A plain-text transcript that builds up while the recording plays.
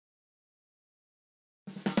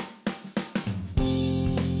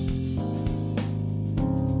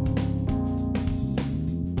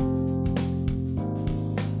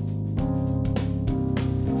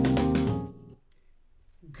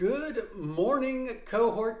morning,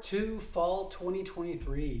 Cohort 2, Fall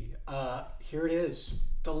 2023. Here it is,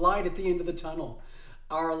 the light at the end of the tunnel.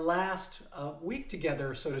 Our last week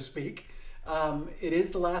together, so to speak. It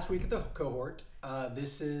is the last week of the cohort.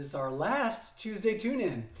 This is our last Tuesday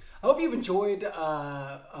tune-in. I hope you've enjoyed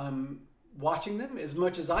watching them as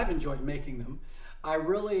much as I've enjoyed making them. I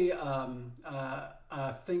really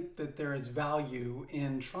think that there is value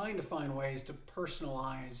in trying to find ways to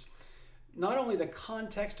personalize not only the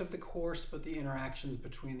context of the course, but the interactions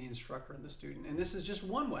between the instructor and the student. And this is just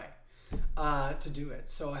one way to do it.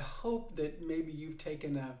 So I hope that maybe you've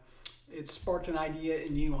taken it sparked an idea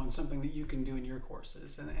in you on something that you can do in your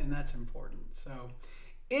courses, and that's important. So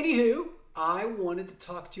anywho, I wanted to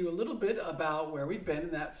talk to you a little bit about where we've been,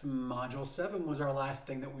 and that's Module 7 was our last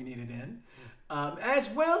thing that we needed in, as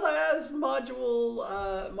well as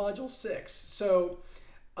Module 6. So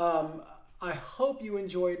I hope you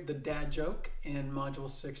enjoyed the dad joke in Module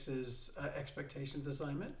 6's expectations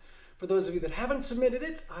assignment. For those of you that haven't submitted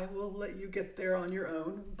it, I will let you get there on your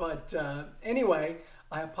own. But anyway,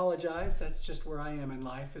 I apologize. That's just where I am in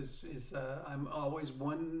life. I'm always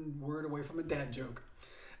one word away from a dad joke.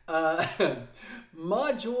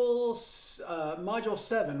 Module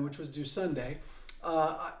 7, which was due Sunday,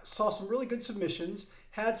 I saw some really good submissions.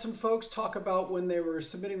 Had some folks talk about when they were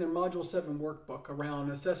submitting their Module 7 workbook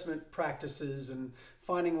around assessment practices and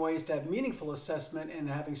finding ways to have meaningful assessment and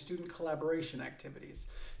having student collaboration activities.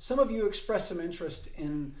 Some of you expressed some interest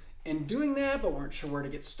in doing that, but weren't sure where to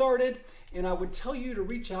get started. And I would tell you to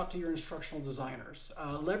reach out to your instructional designers.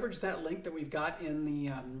 Leverage that link that we've got in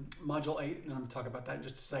the Module 8, and I'm going to talk about that in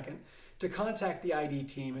just a second, to contact the ID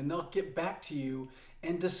team, and they'll get back to you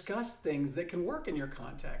and discuss things that can work in your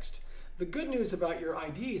context. The good news about your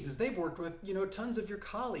IDs is they've worked with tons of your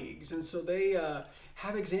colleagues, and so they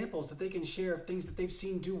have examples that they can share of things that they've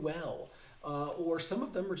seen do well, or some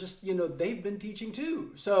of them are just they've been teaching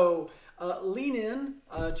too. So lean in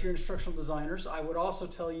to your instructional designers. I would also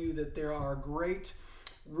tell you that there are great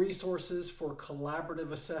resources for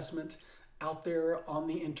collaborative assessment out there on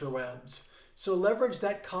the interwebs. So leverage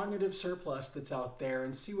that cognitive surplus that's out there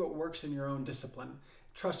and see what works in your own discipline.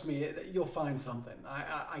 Trust me, you'll find something.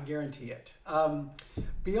 I guarantee it.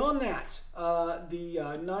 Beyond that,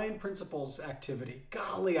 the 9 principles activity.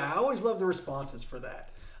 Golly, I always love the responses for that.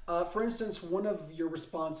 For instance, one of your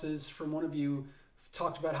responses from one of you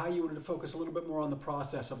talked about how you wanted to focus a little bit more on the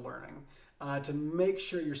process of learning to make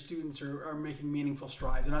sure your students are making meaningful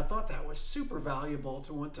strides. And I thought that was super valuable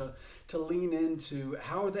to want to lean into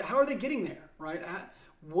how are they getting there, right?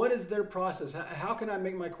 What is their process? How can I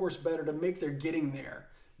make my course better to make their getting there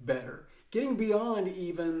better? Getting beyond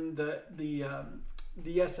even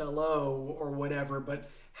the SLO or whatever,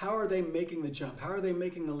 but how are they making the jump? How are they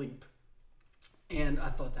making the leap? And I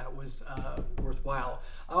thought that was worthwhile.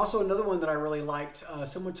 Also, another one that I really liked,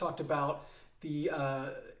 someone talked about the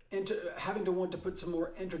having to want to put some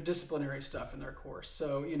more interdisciplinary stuff in their course.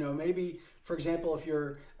 So, maybe, for example, if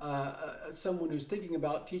you're someone who's thinking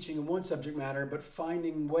about teaching in one subject matter, but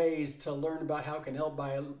finding ways to learn about how it can help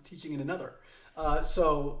by teaching in another.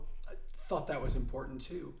 So I thought that was important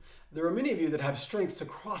too. There are many of you that have strengths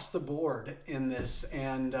across the board in this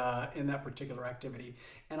and in that particular activity.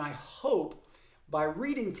 And I hope by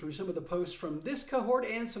reading through some of the posts from this cohort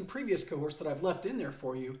and some previous cohorts that I've left in there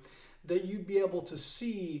for you, that you'd be able to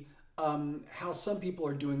see how some people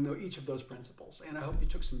are doing each of those principles. And I hope you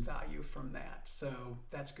took some value from that. So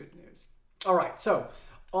that's good news. All right, so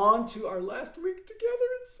on to our last week together.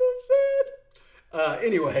 It's so sad.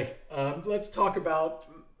 Anyway, let's talk about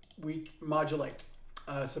Module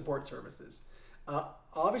 8, support services.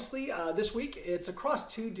 Obviously, this week, it's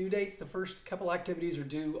across 2 due dates. The first couple activities are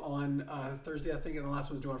due on Thursday, I think, and the last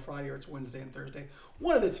one's due on Friday, or it's Wednesday and Thursday.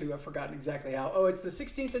 One of the two, I've forgotten exactly how. Oh, it's the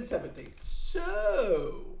 16th and 17th.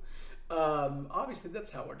 So, obviously, that's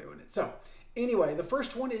how we're doing it. So, anyway, the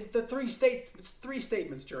first one is the three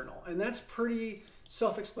statements journal, and that's pretty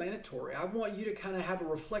self-explanatory. I want you to kind of have a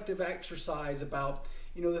reflective exercise about,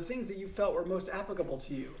 the things that you felt were most applicable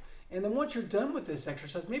to you. And then once you're done with this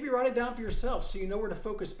exercise, maybe write it down for yourself so you know where to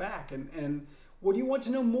focus back. And what do you want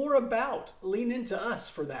to know more about? Lean into us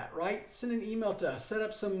for that, right? Send an email to us. Set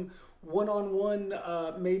up some one-on-one,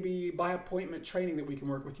 maybe by appointment training that we can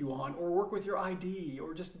work with you on, or work with your ID,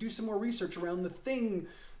 or just do some more research around the thing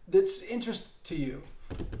that's interest to you.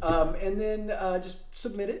 And then just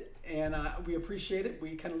submit it, and we appreciate it.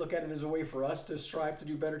 We kind of look at it as a way for us to strive to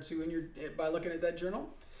do better too by looking at that journal.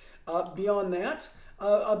 Beyond that,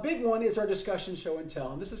 a big one is our discussion show and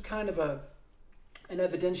tell. And this is kind of an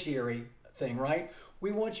evidentiary thing, right?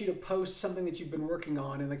 We want you to post something that you've been working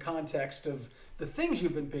on in the context of the things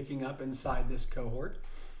you've been picking up inside this cohort.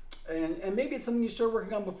 and maybe it's something you started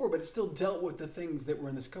working on before, but it still dealt with the things that were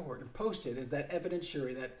in this cohort, and post it as that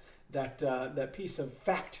evidentiary, that piece of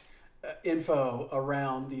fact info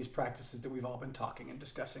around these practices that we've all been talking and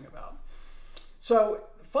discussing about. So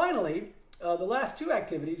finally, the last two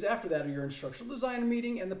activities after that are your instructional designer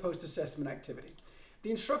meeting and the post-assessment activity. The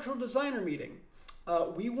instructional designer meeting,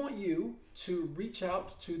 we want you to reach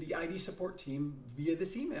out to the ID support team via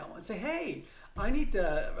this email and say, hey, I need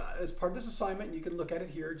to, as part of this assignment, you can look at it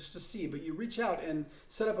here just to see, but you reach out and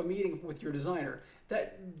set up a meeting with your designer.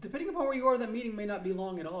 That, depending upon where you are, that meeting may not be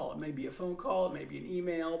long at all. It may be a phone call, it may be an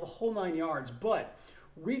email, the whole 9 yards, but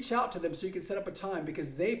reach out to them so you can set up a time,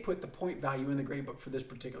 because they put the point value in the gradebook for this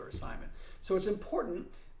particular assignment. So it's important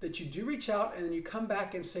that you do reach out and then you come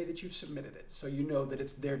back and say that you've submitted it, so you know that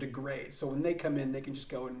it's there to grade. So when they come in, they can just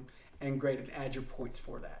go and grade and add your points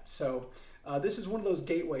for that. So this is one of those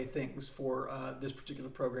gateway things for this particular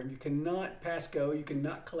program. You cannot pass go. You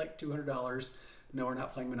cannot collect $200. No, we're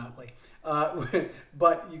not playing Monopoly.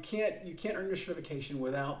 But you can't earn your certification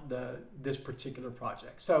without this particular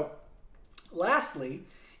project. So lastly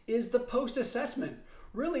is the post-assessment,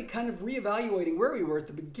 really kind of reevaluating where we were at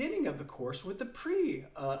the beginning of the course with the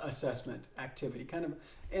pre-assessment activity, kind of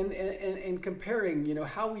and comparing, you know,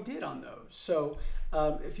 how we did on those. So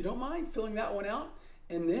if you don't mind filling that one out,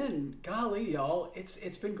 and then golly, y'all,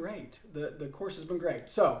 it's been great. The course has been great.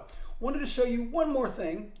 So wanted to show you one more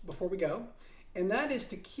thing before we go, and that is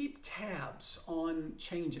to keep tabs on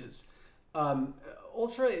changes.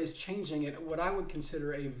 Ultra is changing at what I would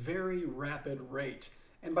consider a very rapid rate.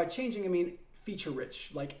 And by changing, I mean feature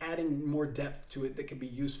rich, like adding more depth to it that can be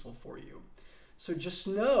useful for you. So just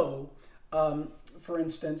know, for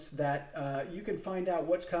instance, that you can find out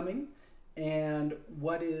what's coming and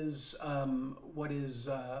what is already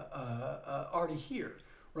here.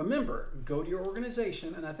 Remember, go to your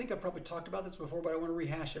organization, and I think I've probably talked about this before, but I want to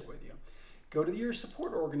rehash it with you. Go to your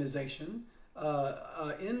support organization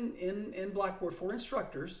in Blackboard for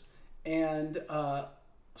instructors, and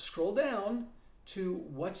scroll down to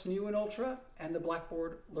What's New in Ultra and the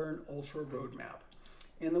Blackboard Learn Ultra Roadmap.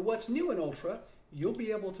 In the What's New in Ultra, you'll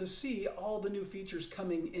be able to see all the new features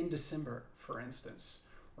coming in December, for instance,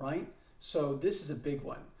 right? So this is a big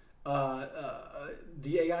one.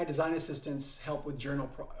 The AI design assistants help with journal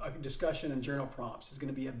discussion and journal prompts is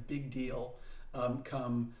going to be a big deal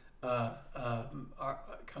come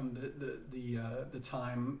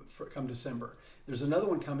December. There's another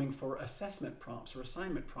one coming for assessment prompts or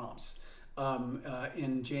assignment prompts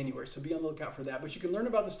in January. So be on the lookout for that. But you can learn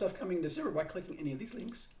about the stuff coming in December by clicking any of these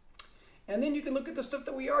links. And then you can look at the stuff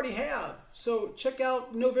that we already have. So check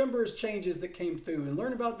out November's changes that came through and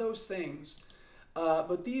learn about those things.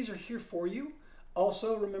 But these are here for you.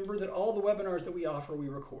 Also, remember that all the webinars that we offer, we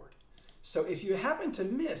record. So if you happen to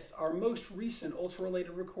miss our most recent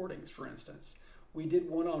Ultra-related recordings, for instance, we did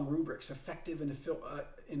one on rubrics, effective and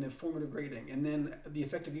informative grading, and then the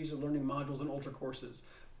effective use of learning modules in Ultra courses.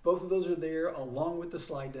 Both of those are there along with the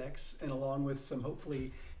slide decks and along with some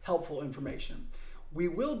hopefully helpful information. We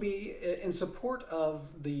will be in support of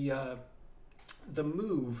the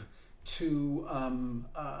move to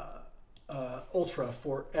Ultra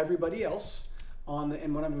for everybody else.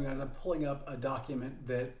 And what I'm doing is I'm pulling up a document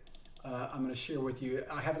that I'm going to share with you.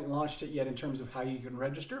 I haven't launched it yet in terms of how you can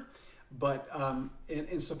register, but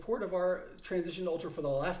in support of our transition to Ultra for the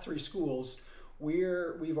last 3 schools,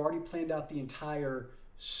 we've already planned out the entire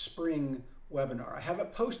spring webinar. I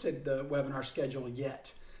haven't posted the webinar schedule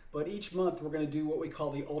yet, but each month we're going to do what we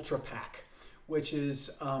call the Ultra Pack, which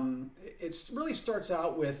is, it really starts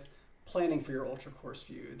out with planning for your Ultra course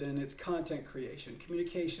view. Then it's content creation,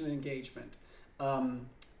 communication and engagement,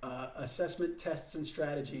 assessment tests and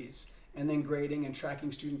strategies, and then grading and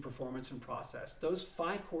tracking student performance and process. Those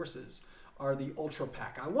 5 courses are the Ultra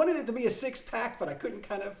Pack. I wanted it to be a 6-pack, but I couldn't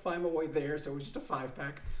kind of find my way there, so it was just a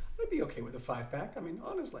 5-pack. I'd be okay with a 5-pack. I mean,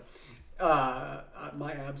 honestly,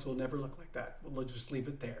 my abs will never look like that. We'll just leave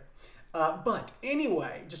it there. But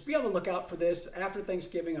anyway, just be on the lookout for this. After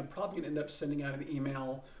Thanksgiving, I'm probably going to end up sending out an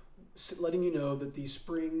email letting you know that the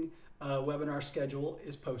spring webinar schedule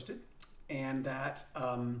is posted, and that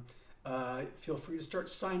feel free to start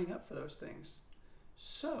signing up for those things.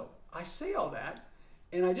 So I say all that,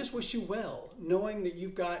 and I just wish you well, knowing that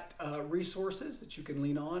you've got resources that you can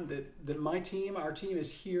lean on, that my team, our team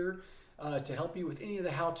is here to help you with any of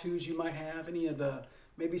the how-tos you might have, any of the,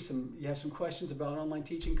 maybe you have some questions about online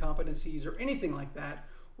teaching competencies or anything like that.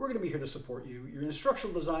 We're going to be here to support you. Your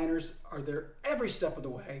instructional designers are there every step of the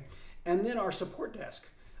way. And then our support desk.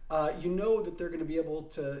 You know that they're going to be able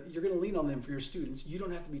to, you're going to lean on them for your students. You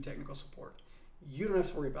don't have to be technical support. You don't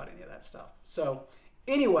have to worry about any of that stuff. So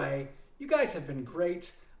anyway, you guys have been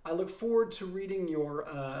great. I look forward to reading your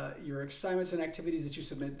assignments and activities that you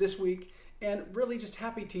submit this week, and really just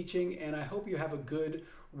happy teaching, and I hope you have a good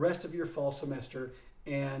rest of your fall semester,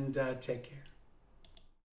 and take care.